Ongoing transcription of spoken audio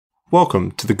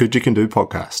Welcome to the Good You Can Do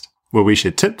podcast, where we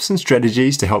share tips and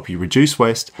strategies to help you reduce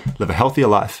waste, live a healthier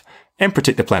life, and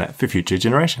protect the planet for future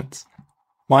generations.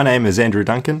 My name is Andrew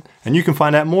Duncan, and you can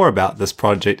find out more about this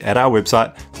project at our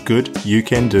website,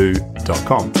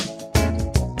 goodyoucando.com.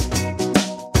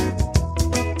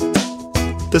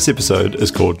 This episode is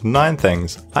called 9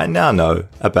 Things I Now Know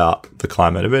About the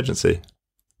Climate Emergency.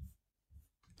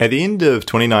 At the end of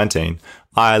 2019,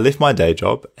 I left my day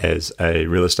job as a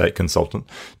real estate consultant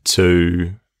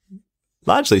to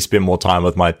largely spend more time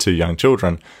with my 2 young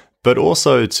children, but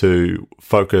also to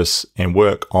focus and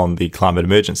work on the climate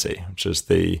emergency, which is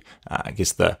the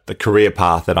career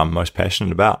path that I'm most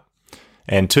passionate about.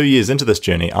 And 2 years into this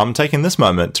journey, I'm taking this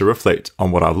moment to reflect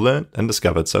on what I've learned and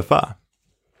discovered so far.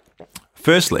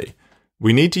 Firstly,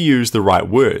 we need to use the right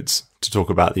words to talk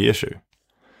about the issue.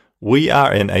 We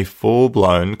are in a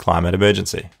full-blown climate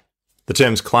emergency. The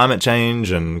terms climate change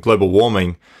and global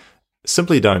warming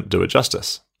simply don't do it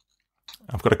justice.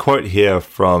 I've got a quote here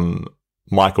from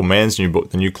Michael Mann's new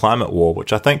book, The New Climate War,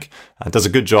 which I think does a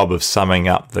good job of summing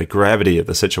up the gravity of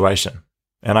the situation.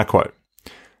 And I quote,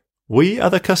 "We are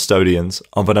the custodians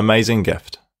of an amazing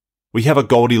gift. We have a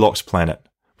Goldilocks planet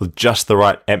with just the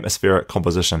right atmospheric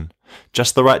composition,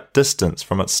 just the right distance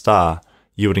from its star,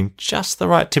 yielding just the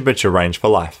right temperature range for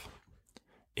life.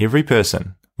 Every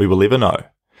person we will ever know,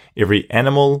 every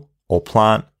animal or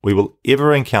plant we will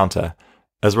ever encounter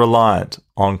is reliant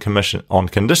on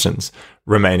conditions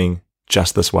remaining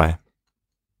just this way.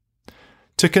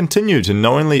 To continue to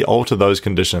knowingly alter those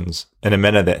conditions in a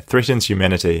manner that threatens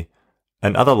humanity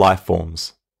and other life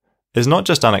forms is not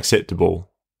just unacceptable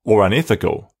or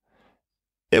unethical,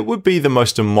 it would be the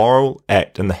most immoral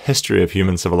act in the history of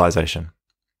human civilization.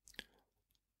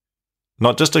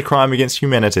 Not just a crime against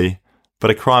humanity, but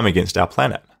a crime against our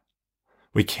planet.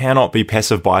 We cannot be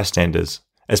passive bystanders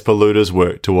as polluters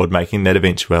work toward making that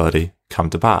eventuality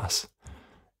come to pass."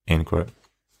 End quote.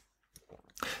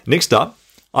 Next up,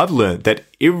 I've learned that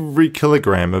every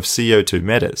kilogram of CO2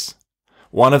 matters.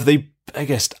 One of the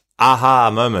biggest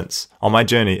aha moments on my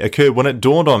journey occurred when it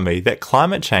dawned on me that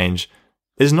climate change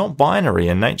is not binary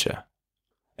in nature.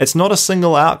 It's not a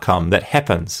single outcome that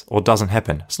happens or doesn't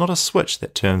happen. It's not a switch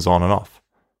that turns on and off.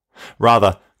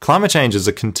 Rather, climate change is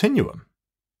a continuum.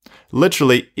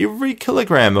 Literally, every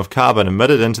kilogram of carbon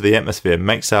emitted into the atmosphere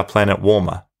makes our planet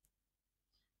warmer.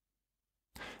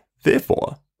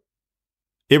 Therefore,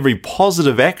 every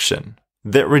positive action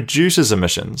that reduces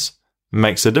emissions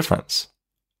makes a difference.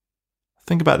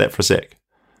 Think about that for a sec.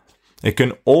 It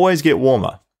can always get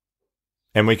warmer,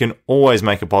 and we can always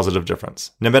make a positive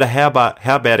difference. No matter how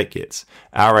bad it gets,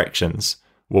 our actions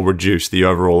will reduce the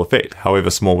overall effect, however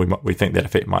small we think that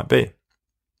effect might be.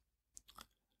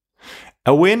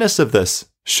 Awareness of this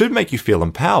should make you feel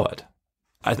empowered.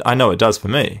 I know it does for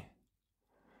me.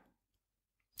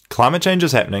 Climate change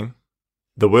is happening.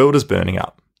 The world is burning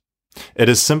up. It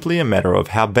is simply a matter of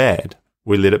how bad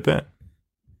we let it burn.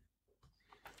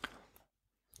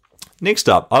 Next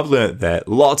up, I've learned that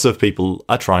lots of people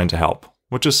are trying to help,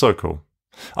 which is so cool.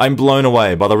 I'm blown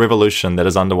away by the revolution that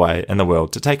is underway in the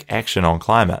world to take action on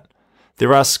climate.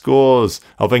 There are scores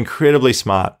of incredibly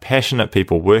smart, passionate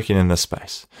people working in this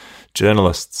space.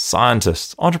 Journalists,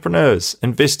 scientists, entrepreneurs,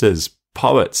 investors,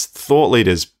 poets, thought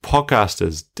leaders,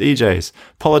 podcasters, DJs,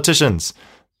 politicians.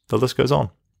 The list goes on.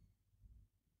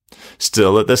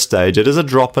 Still, at this stage, it is a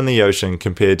drop in the ocean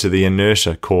compared to the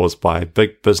inertia caused by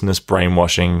big business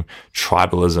brainwashing,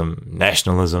 tribalism,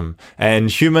 nationalism,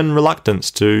 and human reluctance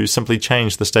to simply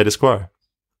change the status quo.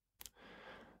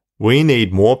 We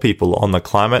need more people on the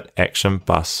climate action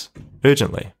bus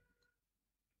urgently.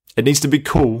 It needs to be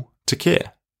cool to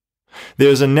care. There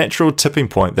is a natural tipping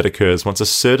point that occurs once a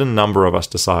certain number of us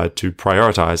decide to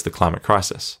prioritize the climate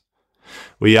crisis.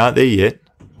 We aren't there yet,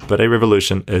 but a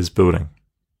revolution is building.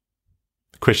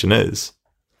 The question is,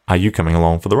 are you coming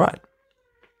along for the ride?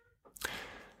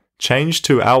 Change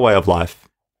to our way of life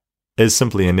is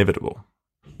simply inevitable.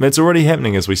 It's already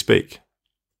happening as we speak.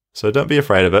 So don't be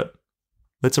afraid of it.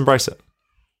 Let's embrace it.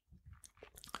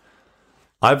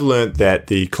 I've learned that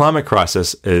the climate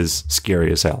crisis is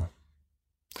scary as hell.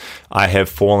 I have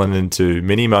fallen into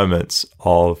many moments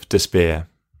of despair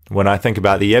when I think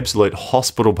about the absolute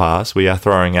hospital pass we are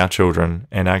throwing our children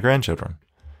and our grandchildren.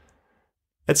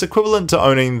 It's equivalent to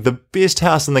owning the best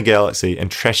house in the galaxy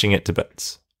and trashing it to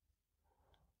bits.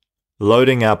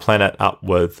 Loading our planet up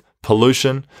with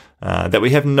pollution that we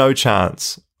have no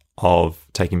chance of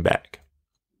taking back.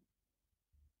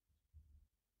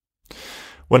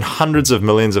 When hundreds of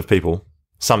millions of people,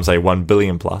 some say 1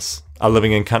 billion plus, are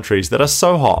living in countries that are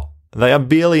so hot they are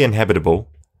barely inhabitable,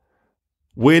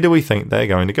 where do we think they're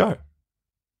going to go?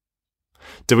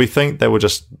 Do we think they will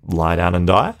just lie down and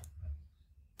die?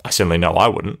 I certainly know I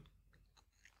wouldn't.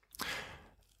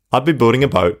 I'd be building a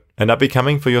boat, and I'd be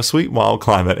coming for your sweet wild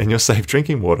climate and your safe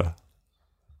drinking water.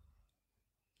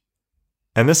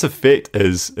 And this effect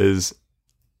is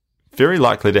very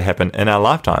likely to happen in our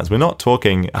lifetimes. We're not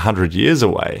talking 100 years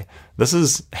away. This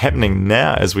is happening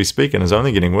now as we speak and is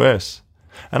only getting worse.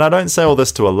 And I don't say all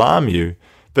this to alarm you,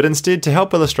 but instead to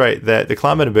help illustrate that the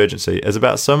climate emergency is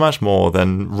about so much more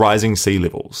than rising sea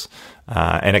levels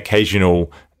and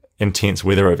occasional intense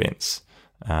weather events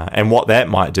and what that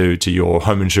might do to your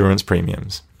home insurance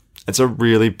premiums. It's a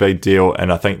really big deal,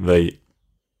 and I think the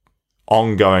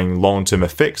ongoing long-term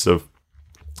effects of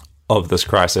this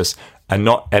crisis are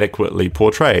not adequately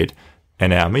portrayed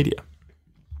in our media.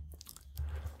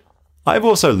 I've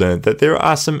also learned that there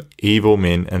are some evil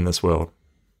men in this world.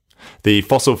 The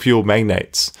fossil fuel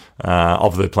magnates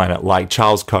of the planet, like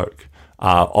Charles Koch,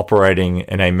 are operating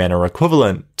in a manner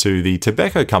equivalent to the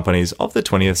tobacco companies of the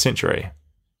 20th century.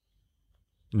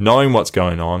 Knowing what's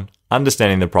going on,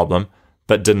 understanding the problem,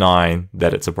 but denying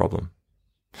that it's a problem.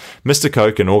 Mr.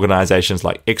 Koch and organizations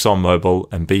like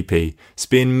ExxonMobil and BP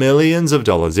spend millions of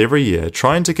dollars every year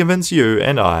trying to convince you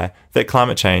and I that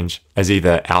climate change is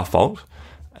either our fault.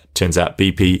 Turns out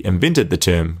BP invented the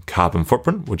term carbon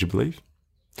footprint, would you believe?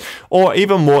 Or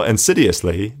even more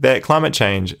insidiously, that climate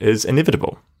change is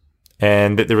inevitable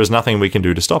and that there is nothing we can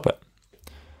do to stop it.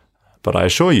 But I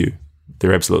assure you,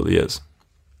 there absolutely is.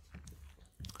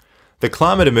 The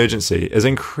climate emergency is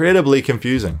incredibly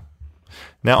confusing.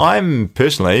 Now, I'm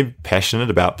personally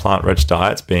passionate about plant-rich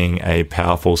diets being a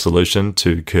powerful solution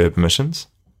to curb emissions.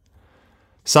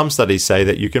 Some studies say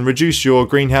that you can reduce your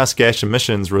greenhouse gas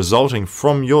emissions resulting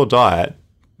from your diet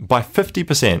by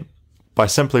 50% by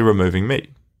simply removing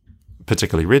meat,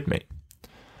 particularly red meat.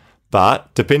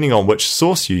 But depending on which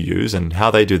source you use and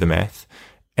how they do the math,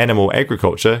 animal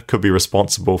agriculture could be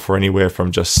responsible for anywhere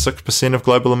from just 6% of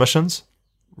global emissions,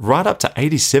 right up to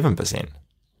 87%.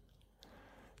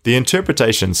 The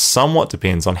interpretation somewhat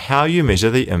depends on how you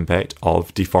measure the impact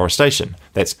of deforestation.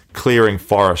 That's clearing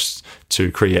forests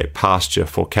to create pasture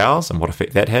for cows and what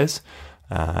effect that has,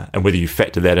 and whether you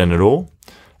factor that in at all.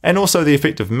 And also the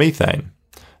effect of methane,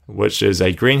 which is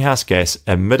a greenhouse gas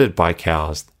emitted by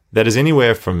cows that is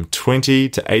anywhere from 20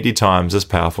 to 80 times as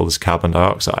powerful as carbon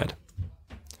dioxide,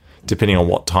 depending on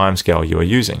what timescale you are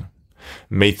using.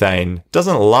 Methane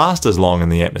doesn't last as long in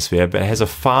the atmosphere, but has a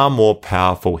far more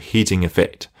powerful heating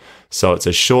effect. So it's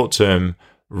a short-term,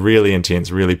 really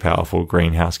intense, really powerful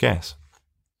greenhouse gas.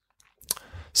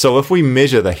 So if we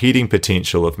measure the heating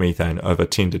potential of methane over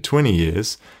 10 to 20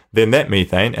 years, then that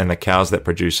methane and the cows that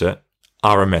produce it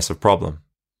are a massive problem.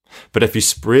 But if you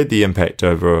spread the impact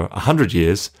over 100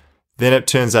 years, then it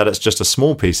turns out it's just a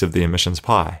small piece of the emissions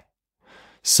pie.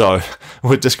 So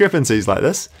with discrepancies like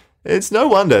this, it's no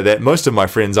wonder that most of my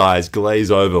friends' eyes glaze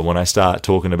over when I start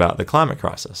talking about the climate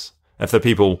crisis. If the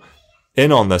people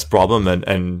in on this problem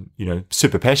and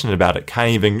super passionate about it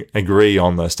can't even agree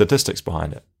on the statistics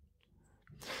behind it.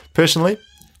 Personally,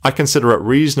 I consider it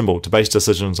reasonable to base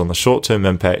decisions on the short-term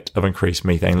impact of increased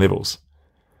methane levels.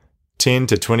 10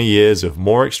 to 20 years of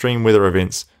more extreme weather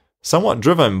events, somewhat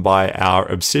driven by our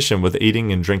obsession with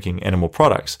eating and drinking animal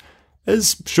products,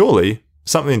 is surely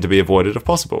something to be avoided if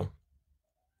possible.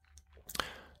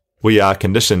 We are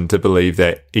conditioned to believe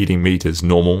that eating meat is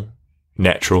normal,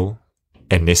 natural,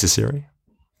 and necessary.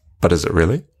 But is it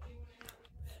really?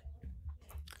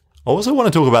 I also want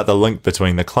to talk about the link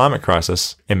between the climate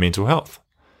crisis and mental health.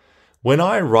 When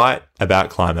I write about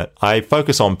climate, I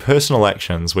focus on personal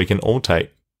actions we can all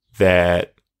take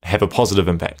that have a positive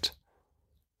impact.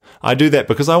 I do that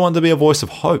because I want to be a voice of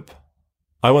hope.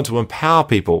 I want to empower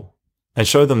people and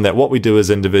show them that what we do as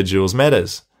individuals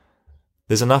matters.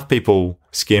 There's enough people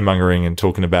scaremongering and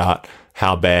talking about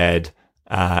how bad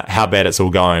it's all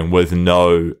going with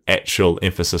no actual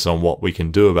emphasis on what we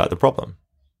can do about the problem.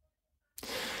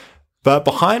 But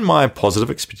behind my positive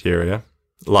exterior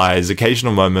lies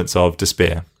occasional moments of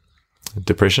despair,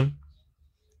 depression,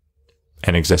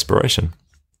 and exasperation.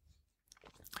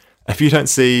 If you don't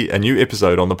see a new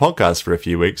episode on the podcast for a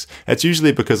few weeks, it's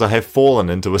usually because I have fallen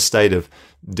into a state of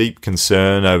deep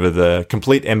concern over the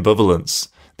complete ambivalence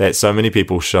that so many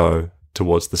people show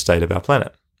towards the state of our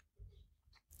planet.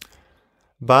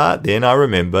 But then I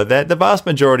remember that the vast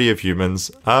majority of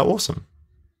humans are awesome.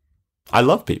 I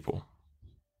love people.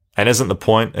 And isn't the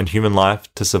point in human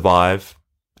life to survive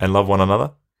and love one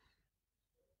another?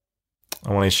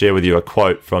 I want to share with you a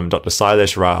quote from Dr.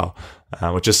 Sailesh Rao,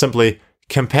 which is simply,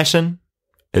 "Compassion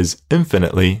is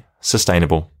infinitely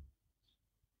sustainable."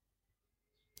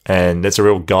 And that's a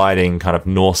real guiding kind of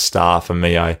North Star for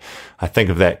me. I think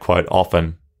of that quote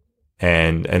often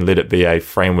and let it be a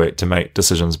framework to make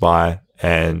decisions by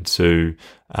and to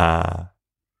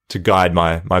guide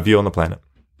my view on the planet.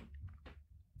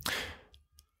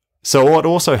 So what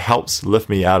also helps lift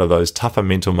me out of those tougher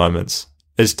mental moments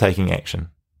is taking action.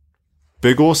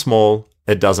 Big or small,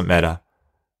 it doesn't matter.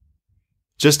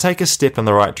 Just take a step in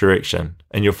the right direction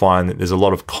and you'll find that there's a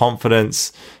lot of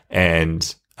confidence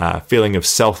and feeling of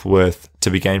self-worth to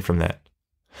be gained from that.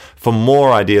 For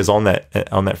more ideas on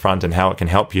that front and how it can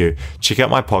help you, check out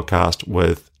my podcast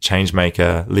with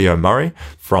changemaker Leo Murray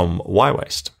from Why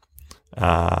Waste.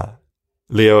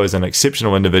 Leo is an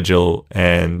exceptional individual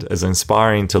and is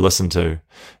inspiring to listen to.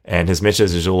 And his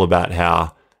message is all about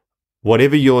how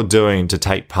whatever you're doing to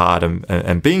take part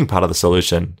and being part of the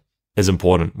solution is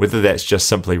important, whether that's just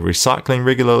simply recycling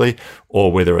regularly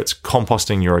or whether it's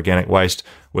composting your organic waste,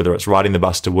 whether it's riding the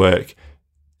bus to work.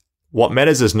 What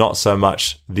matters is not so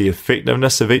much the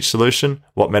effectiveness of each solution.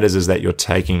 What matters is that you're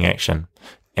taking action.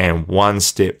 And one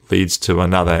step leads to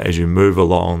another as you move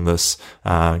along this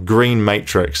green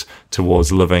matrix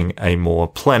towards living a more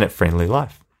planet-friendly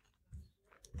life.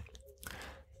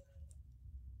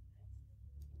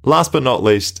 Last but not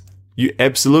least, you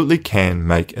absolutely can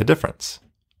make a difference.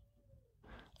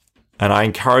 And I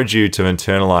encourage you to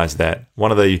internalize that.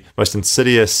 One of the most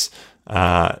insidious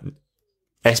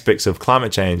aspects of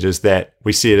climate change is that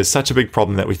we see it as such a big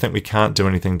problem that we think we can't do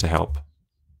anything to help.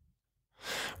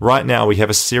 Right now, we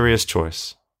have a serious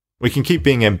choice. We can keep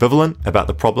being ambivalent about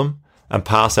the problem and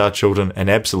pass our children an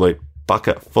absolute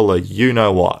bucket full of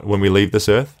you-know-what when we leave this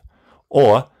earth.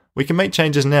 Or we can make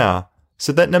changes now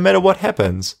so that no matter what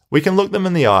happens, we can look them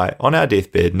in the eye on our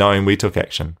deathbed knowing we took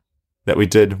action, that we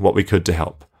did what we could to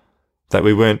help, that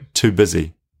we weren't too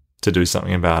busy to do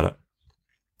something about it.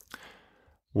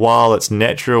 While it's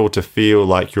natural to feel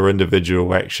like your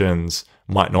individual actions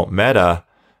might not matter,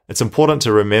 it's important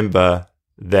to remember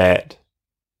that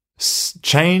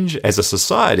change as a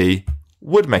society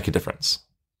would make a difference.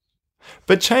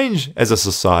 But change as a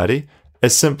society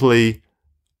is simply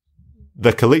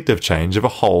the collective change of a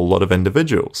whole lot of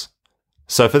individuals.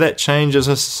 So for that change as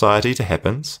a society to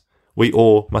happen, we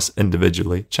all must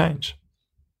individually change.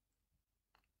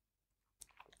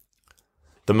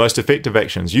 The most effective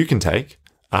actions you can take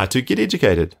are to get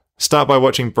educated. Start by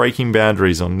watching Breaking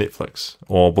Boundaries on Netflix,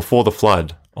 or Before the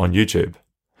Flood on YouTube,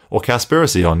 or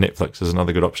Cowspiracy on Netflix is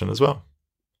another good option as well.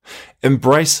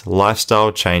 Embrace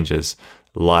lifestyle changes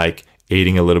like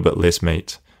eating a little bit less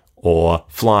meat, or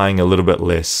flying a little bit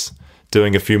less,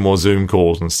 doing a few more Zoom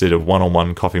calls instead of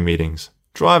one-on-one coffee meetings,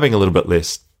 driving a little bit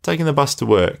less, taking the bus to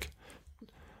work.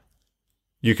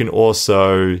 You can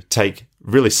also take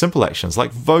really simple actions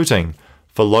like voting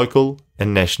for local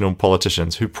and national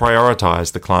politicians who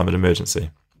prioritize the climate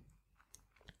emergency.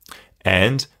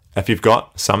 And if you've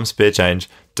got some spare change,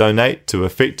 donate to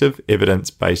effective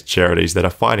evidence-based charities that are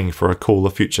fighting for a cooler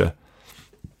future.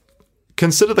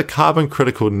 Consider the Carbon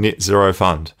Critical Net Zero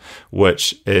Fund,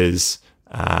 which was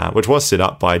set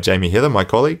up by Jamie Heather, my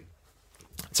colleague.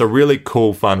 It's a really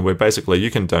cool fund where basically you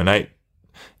can donate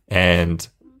and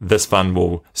this fund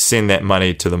will send that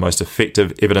money to the most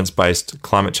effective evidence-based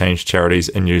climate change charities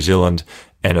in New Zealand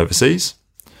and overseas.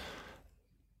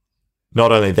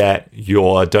 Not only that,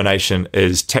 your donation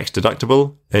is tax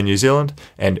deductible in New Zealand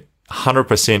and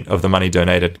 100% of the money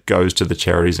donated goes to the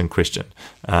charities in question.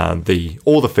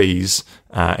 All the fees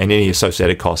and any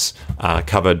associated costs are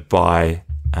covered by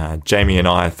Jamie and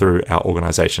I through our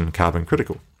organisation Carbon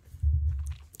Critical.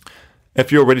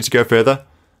 If you're ready to go further,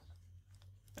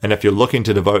 and if you're looking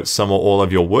to devote some or all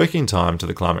of your working time to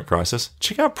the climate crisis,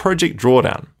 check out Project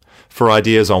Drawdown for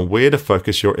ideas on where to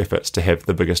focus your efforts to have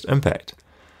the biggest impact.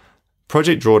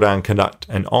 Project Drawdown conduct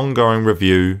an ongoing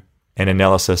review and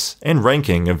analysis and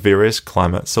ranking of various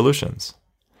climate solutions.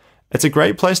 It's a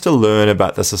great place to learn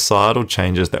about the societal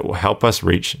changes that will help us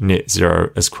reach net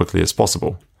zero as quickly as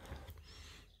possible.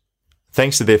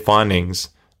 Thanks to their findings,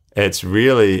 it's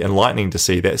really enlightening to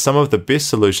see that some of the best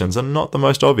solutions are not the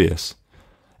most obvious.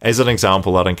 As an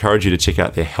example, I'd encourage you to check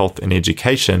out their health and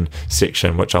education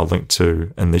section, which I'll link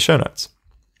to in the show notes.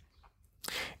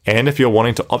 And if you're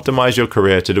wanting to optimize your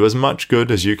career to do as much good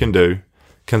as you can do,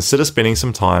 consider spending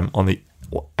some time on the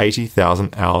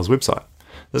 80,000 Hours website.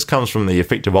 This comes from the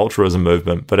Effective Altruism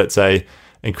movement, but it's an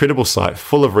incredible site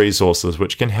full of resources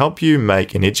which can help you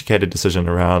make an educated decision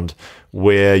around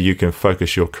where you can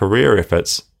focus your career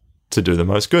efforts to do the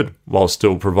most good, while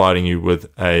still providing you with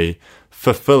a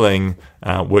fulfilling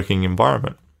working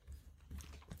environment.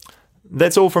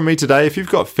 That's all from me today. If you've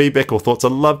got feedback or thoughts,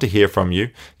 I'd love to hear from you.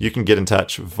 You can get in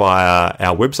touch via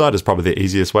our website, is probably the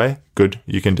easiest way,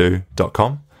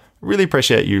 goodyoucando.com. Really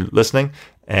appreciate you listening,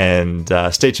 And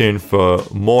stay tuned for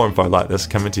more info like this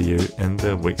coming to you in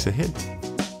the weeks ahead.